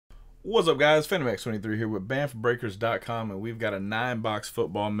What's up, guys? PhantomX23 here with BAMFBreakers.com, and we've got a 9-box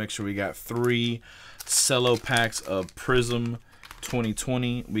football mixture. We got 3 cello packs of Prism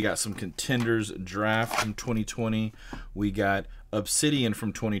 2020. We got some Contenders Draft from 2020. We got Obsidian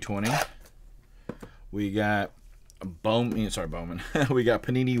from 2020. We got Bowman. We got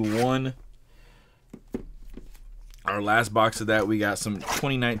Panini 1. Our last box of that, we got some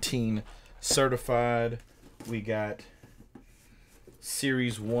 2019 certified. We got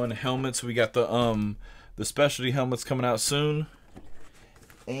Series 1 helmets. We got the specialty helmets coming out soon.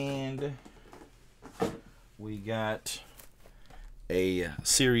 And we got a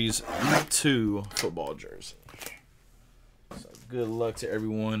Series 2 football jersey. So good luck to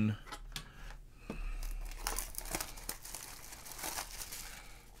everyone.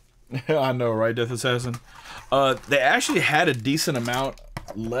 I know, right, Death Assassin? They actually had a decent amount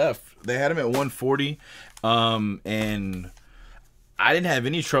left. They had them at 140, and I didn't have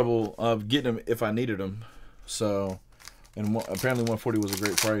any trouble of getting them if I needed them. So, and apparently 140 was a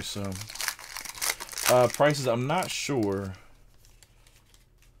great price. So, prices, I'm not sure.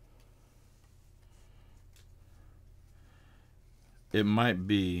 It might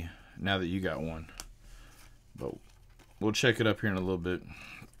be now that you got one, but we'll check it up here in a little bit.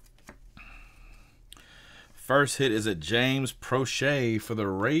 First hit is a James Prochet for the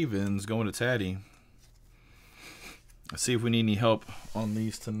Ravens, going to Taddy. Let's see if we need any help on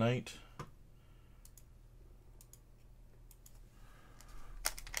these tonight.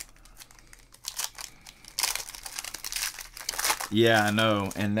 Yeah, I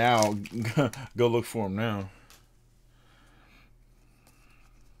know. And now, go look for them now.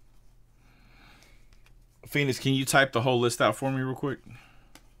 Phoenix, can you type the whole list out for me real quick?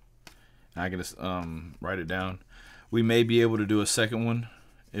 I can just write it down. We may be able to do a second one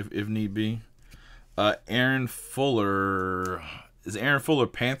if need be. Aaron Fuller. Is Aaron Fuller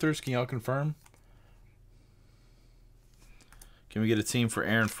Panthers? Can y'all confirm? Can we get a team for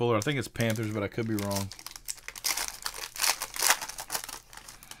Aaron Fuller? I think it's Panthers, but I could be wrong.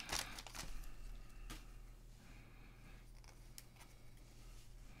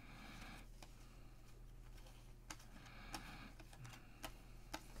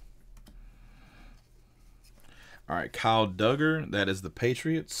 All right, Kyle Duggar. That is the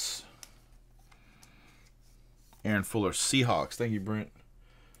Patriots. Aaron Fuller, Seahawks. Thank you, Brent.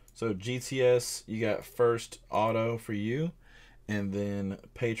 So GTS, you got first auto for you. And then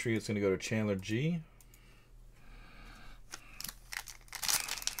Patriots going to go to Chandler G.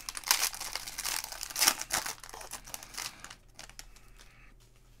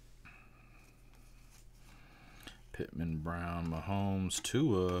 Pittman, Brown, Mahomes,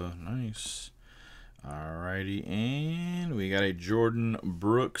 Tua. Nice. Alrighty, and we got a Jordan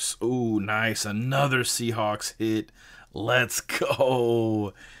Brooks. Ooh, nice. Another Seahawks hit. Let's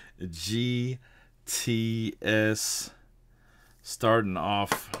go. GTS starting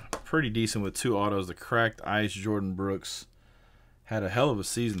off pretty decent with 2 autos. The cracked ice Jordan Brooks had a hell of a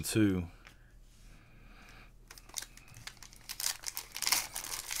season too.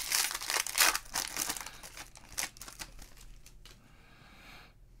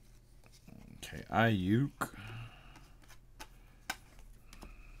 Okay, Ayuk.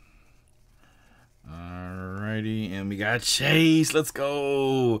 Alrighty, and we got Chase. Let's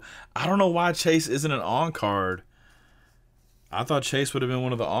go. I don't know why Chase isn't an on-card. I thought Chase would have been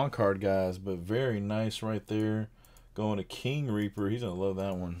one of the on-card guys, but very nice right there. Going to King Reaper. He's going to love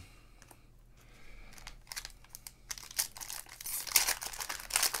that one.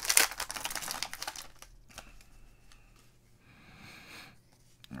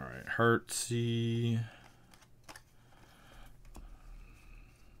 All right, Hurtsy.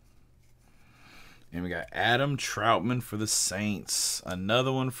 And we got Adam Troutman for the Saints.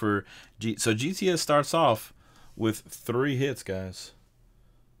 Another one for So GTS starts off with 3 hits, guys.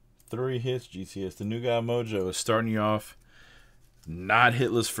 3 hits, GTS. The new guy Mojo is starting you off not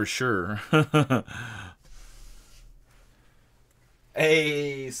hitless for sure.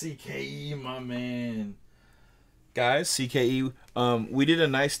 Hey, CKE, my man. Guys, CKE, we did a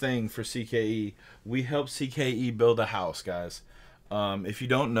nice thing for CKE. We helped CKE build a house, guys. If you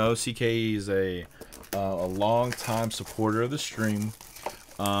don't know, CKE is a long-time supporter of the stream.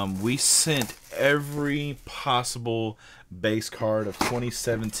 We sent every possible base card of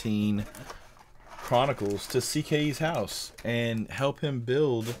 2017 Chronicles to CKE's house and help him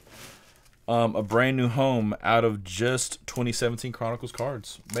build a brand new home out of just 2017 Chronicles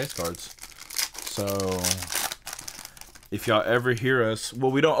cards, base cards. So if y'all ever hear us,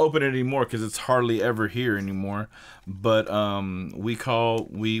 well, we don't open it anymore because it's hardly ever here anymore. But we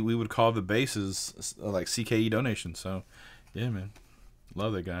would call the bases like CKE donations. So yeah, man,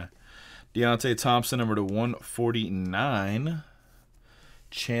 love that guy. Deontay Thompson, number to 149.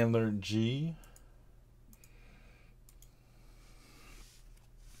 Chandler G.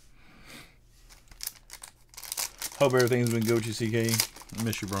 Hope everything's been good with you, CK. I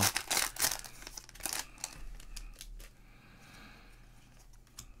miss you, bro.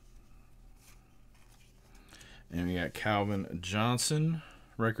 And we got Calvin Johnson,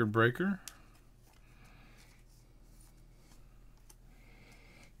 record breaker.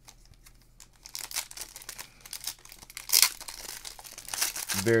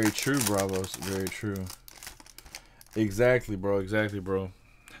 Very true, Bravos. Very true. Exactly, bro. Exactly, bro.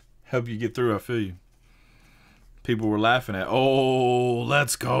 Help you get through, I feel you. People were laughing at. Oh,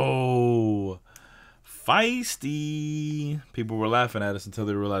 let's go. Feisty. People were laughing at us until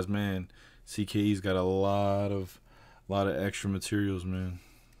they realized, man, CKE's got a lot of extra materials, man.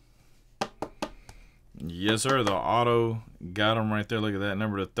 Yes, sir. The auto got him right there. Look at that.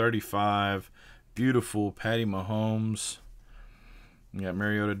 Number to 35. Beautiful Patty Mahomes. We got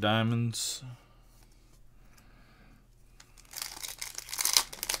Mariota Diamonds.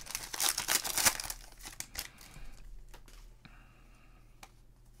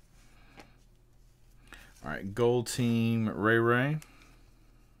 All right, Gold Team Ray Ray.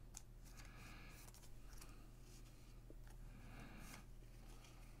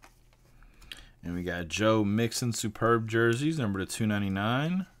 And we got Joe Mixon Superb Jerseys, number to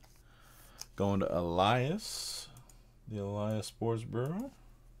 299. Going to Elias, the Elias Sports Bureau.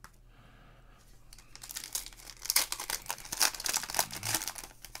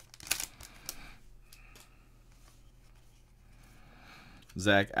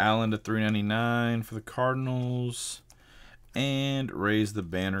 Zach Allen to 399 for the Cardinals. And raise the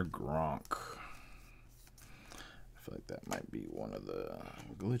banner Gronk. I feel like that might be one of the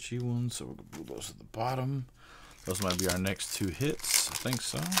glitchy ones, so we'll move those to the bottom. Those might be our next two hits. I think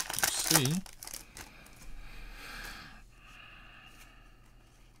so. We'll see.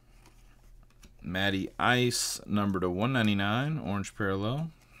 Matty Ice, number to 199, orange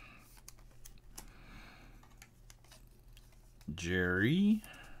parallel. Jerry.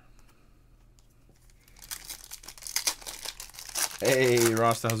 Hey,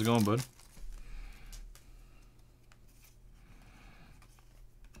 Ross, how's it going, bud?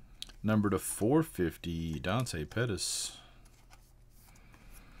 Number to 450, Dante Pettis.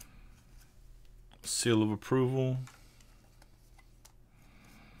 Seal of approval.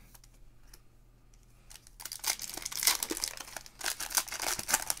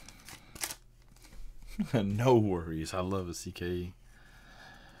 No worries. I love a CKE.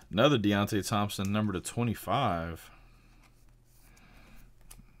 Another Deontay Thompson, number to 25.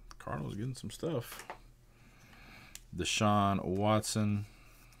 Cardinals getting some stuff. Deshaun Watson.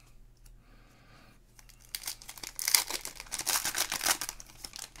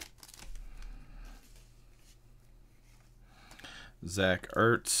 Zach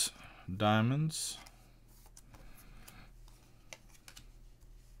Ertz, Diamonds.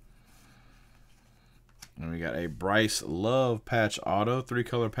 And we got a Bryce Love patch auto,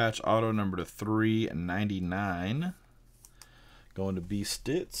 3-color patch auto, number to 399. Going to B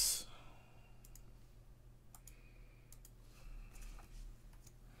Stitz.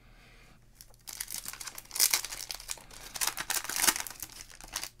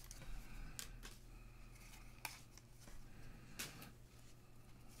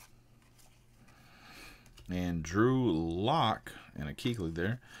 And Drew Lock, and a Keekly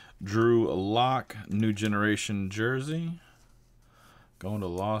there. Drew Lock, New Generation jersey. Going to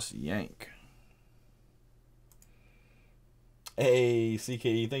Lost Yank. Hey,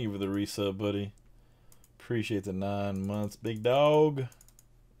 CKE, thank you for the resub, buddy. Appreciate the 9 months, big dog.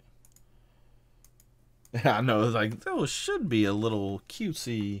 I know, it's like, those should be a little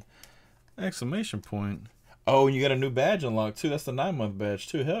cutesy exclamation point. Oh, and you got a new badge unlocked, too. That's the 9-month badge,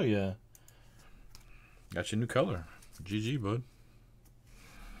 too. Hell yeah. Got your new color. GG, bud.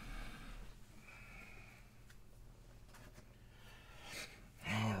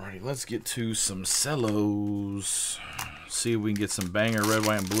 Alrighty, let's get to some cellos. See if we can get some banger red,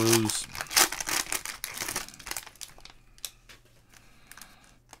 white, and blues.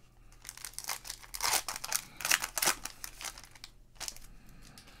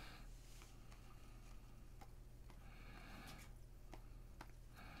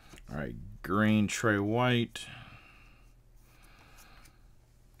 Alright, green Trey White.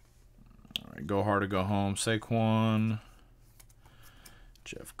 Alright, go hard or go home. Saquon.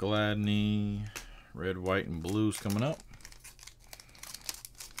 Jeff Gladney. Red, white, and blues coming up.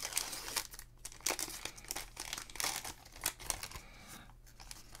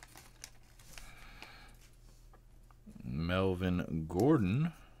 Melvin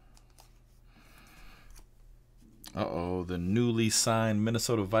Gordon. Uh-oh, the newly signed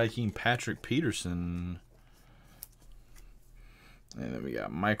Minnesota Viking Patrick Peterson. And then we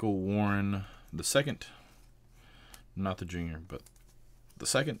got Michael Warren the second. Not the junior, but the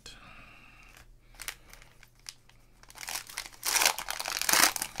second.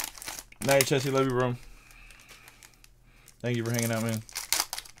 Night, Chelsea. Love you, bro. Thank you for hanging out, man.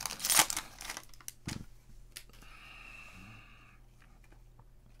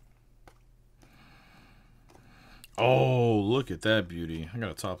 Oh, look at that beauty. I got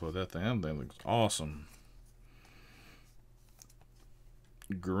to top load that thing. That thing looks awesome.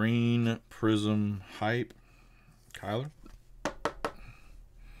 Green Prism Hype. Kyler.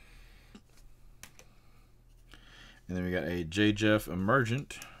 And then we got a J. Jeff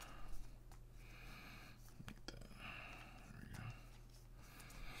Emergent.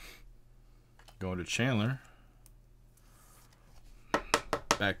 Going to Chandler.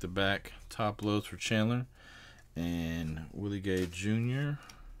 Back-to-back top loads for Chandler. And Willie Gay Jr.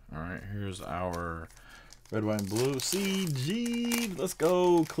 All right, here's our red, white, and blue. CG. Let's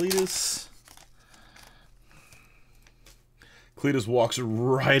go, Cletus. Cletus walks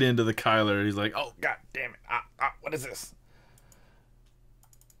right into the Kyler. He's like, oh, god damn it. What is this?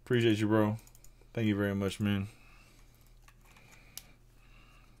 Appreciate you, bro. Thank you very much, man.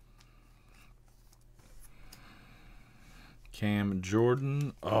 Cam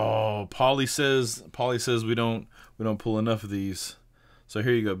Jordan. Oh, Paulie says we don't pull enough of these. So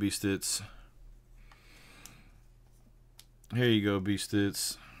here you go, B-Stits. Here you go,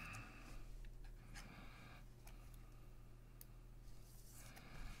 B-Stits.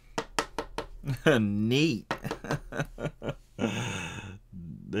 Neat.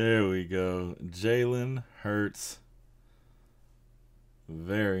 There we go. Jalen Hurts.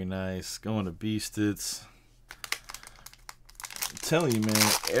 Very nice. Going to B-Stits. I'm telling you,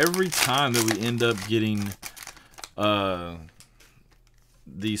 man, every time that we end up getting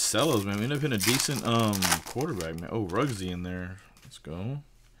these cellos, man, we end up getting a decent quarterback, man. Oh, Ruggsy in there. Let's go.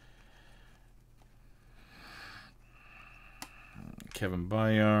 Kevin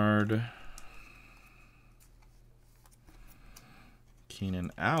Byard.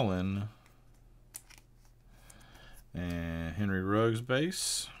 Keenan Allen. And Henry Ruggs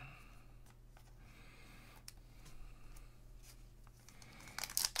base.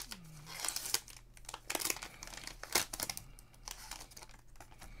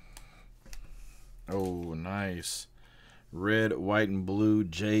 Oh, nice. Red, white, and blue.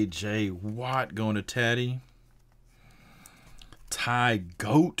 J.J. Watt going to Taddy. Ty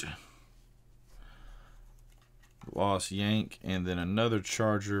Goat. Lost Yank. And then another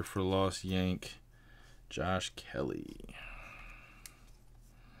Charger for Lost Yank. Josh Kelly.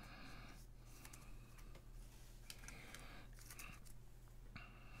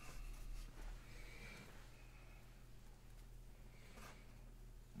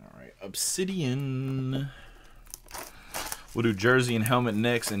 All right, Obsidian. We'll do jersey and helmet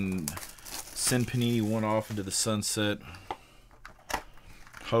next and send Panini one off into the sunset.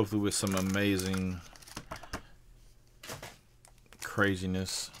 Hopefully with some amazing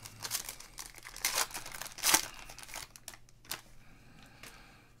craziness.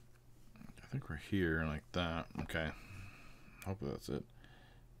 I think we're here like that. Okay. Hopefully that's it.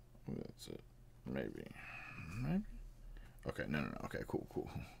 Hopefully that's it. Maybe. Maybe. Okay, no. Okay, cool.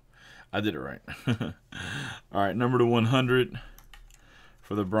 I did it right. All right, number to 100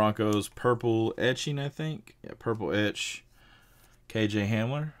 for the Broncos. Purple etching, I think. Yeah, purple etch. KJ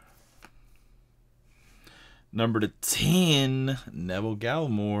Hamler. Number to 10, Neville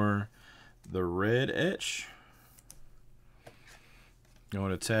Gallimore. The red etch.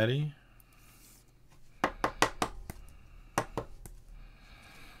 Going to Teddy.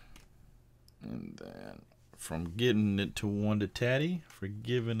 And then from getting it to 1 to Taddy, for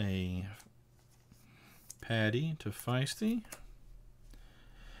giving a Patty to Feisty.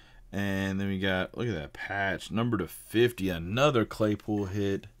 And then we got, look at that patch, number to 50, another Claypool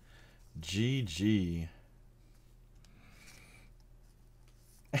hit. GG.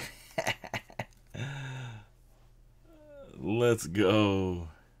 Let's go.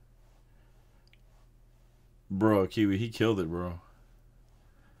 Bro, Kiwi, he killed it, bro.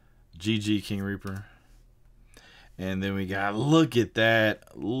 GG, King Reaper. And then we got, look at that.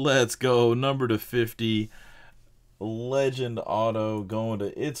 Let's go. Number to 50. Legend auto going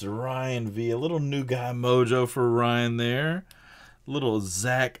to, it's Ryan V. A little new guy mojo for Ryan there. Little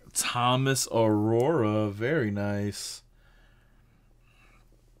Zach Thomas Aurora. Very nice.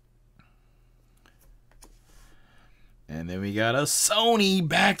 And then we got a Sony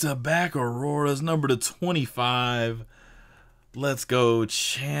back-to-back Auroras. Number to 25. Let's go,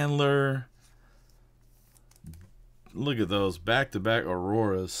 Chandler. Look at those back-to-back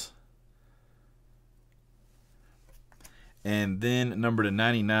Auroras. And then number to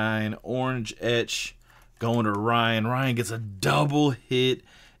 99, Orange Etch, going to Ryan. Ryan gets a double hit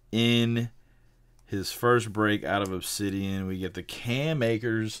in his first break out of Obsidian. We get the Cam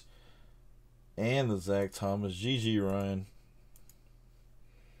Akers and the Zach Thomas. GG, Ryan.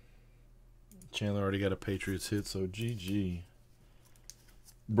 Chandler already got a Patriots hit, so GG.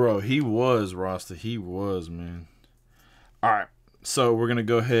 Bro, he was, Rasta. He was, man. All right, so we're going to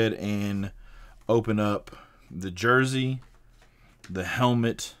go ahead and open up the jersey, the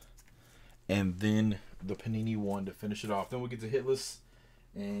helmet, and then the Panini one to finish it off. Then we'll get to hitless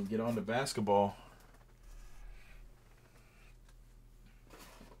and get on to basketball.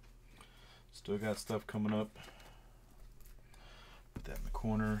 Still got stuff coming up. Put that in the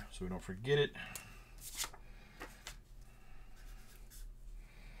corner so we don't forget it.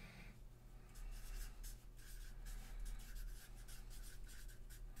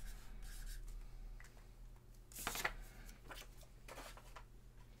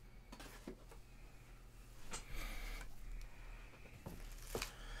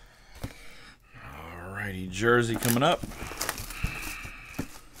 Alrighty, jersey coming up.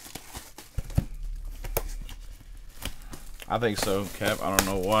 I think so, Cap. I don't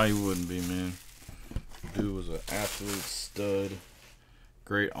know why he wouldn't be, man. Dude was an absolute stud.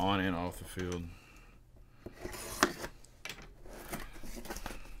 Great on and off the field.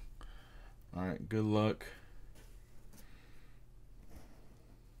 All right, good luck.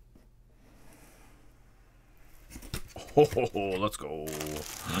 Oh, let's go.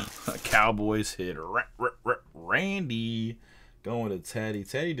 Cowboys hit. Randy going to Taddy.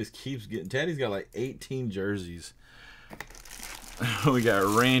 Taddy just keeps getting. Taddy's got like 18 jerseys. We got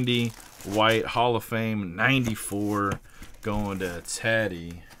Randy White, Hall of Fame, 94, going to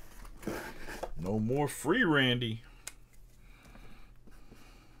Taddy. No more free Randy.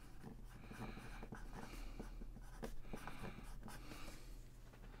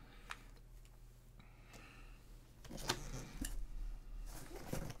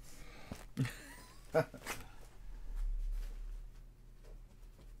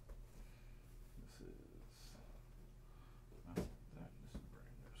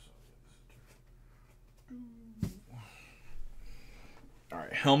 All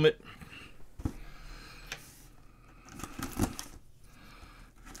right, helmet.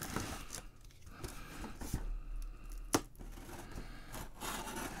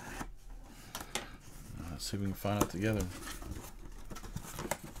 Let's see if we can find out together.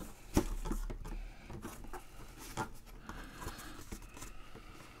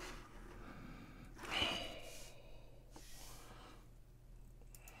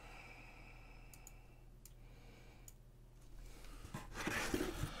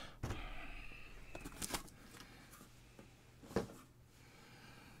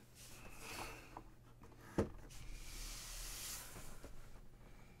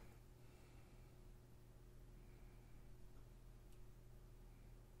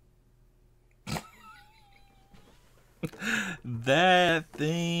 That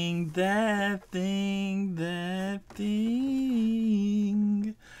thing.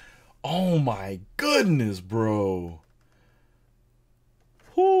 Oh my goodness, bro.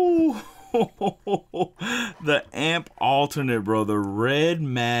 Whoo. The amp alternate, bro. The red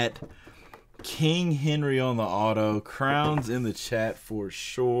matte King Henry on the auto. Crowns in the chat for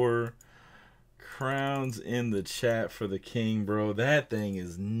sure. Crowns in the chat for the King, bro. That thing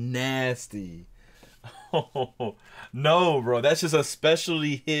is nasty. Oh, no, bro. That's just a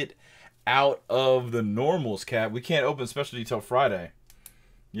specialty hit out of the normals, Cap. We can't open specialty till Friday.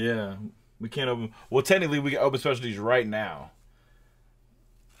 Yeah, we can't open. Well, technically, we can open specialties right now.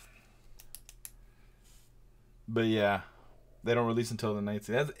 But yeah, they don't release until the 19th.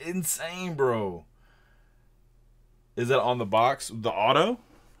 That's insane, bro. Is that on the box? The auto?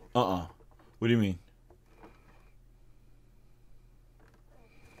 What do you mean?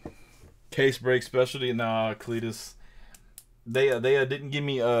 Case break specialty? Nah, Cletus. They didn't give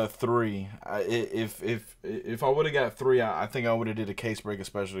me 3. If I would have got 3, I think I would have did a case break of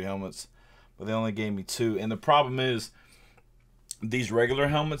specialty helmets. But they only gave me 2. And the problem is, these regular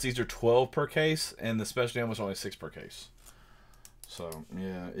helmets, these are 12 per case, and the specialty helmets are only 6 per case. So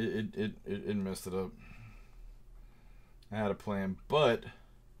yeah, it messed it up. I had a plan, but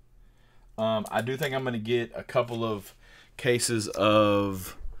I do think I'm gonna get a couple of cases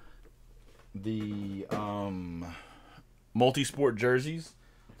of the multi-sport jerseys,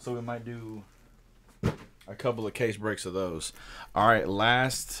 so we might do a couple of case breaks of those. All right,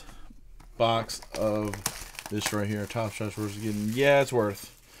 last box of this right here. Top Shots versus getting, yeah, it's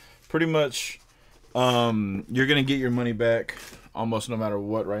worth pretty much You're gonna get your money back almost no matter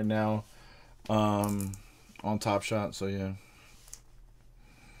what right now. On Top Shot. So yeah.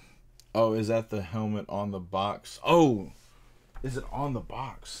 Oh, is that the helmet on the box? Oh, is it on the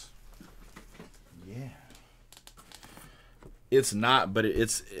box? Yeah. It's not, but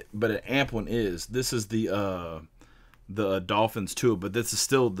but an amp one is. This is the Dolphins too, but this is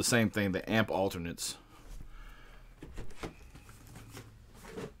still the same thing. The amp alternates.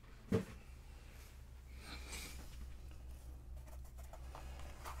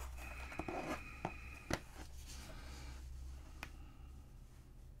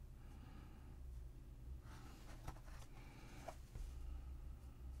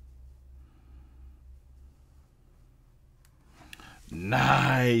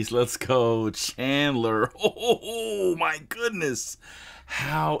 Nice. Let's go, Chandler. Oh my goodness.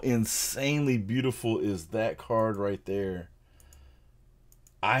 How insanely beautiful is that card right there?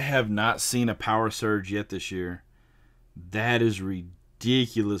 I have not seen a Power Surge yet this year. That is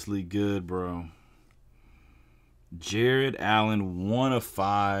ridiculously good, bro. Jared Allen, 1 of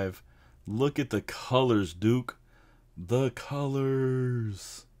 5. Look at the colors, Duke. The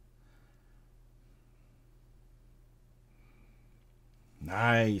colors.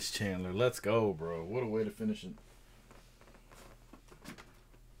 Nice, Chandler. Let's go, bro. What a way to finish it.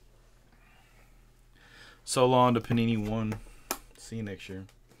 So long to Panini 1. See you next year.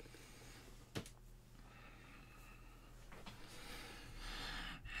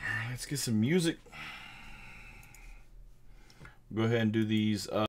 Let's get some music. Go ahead and do these.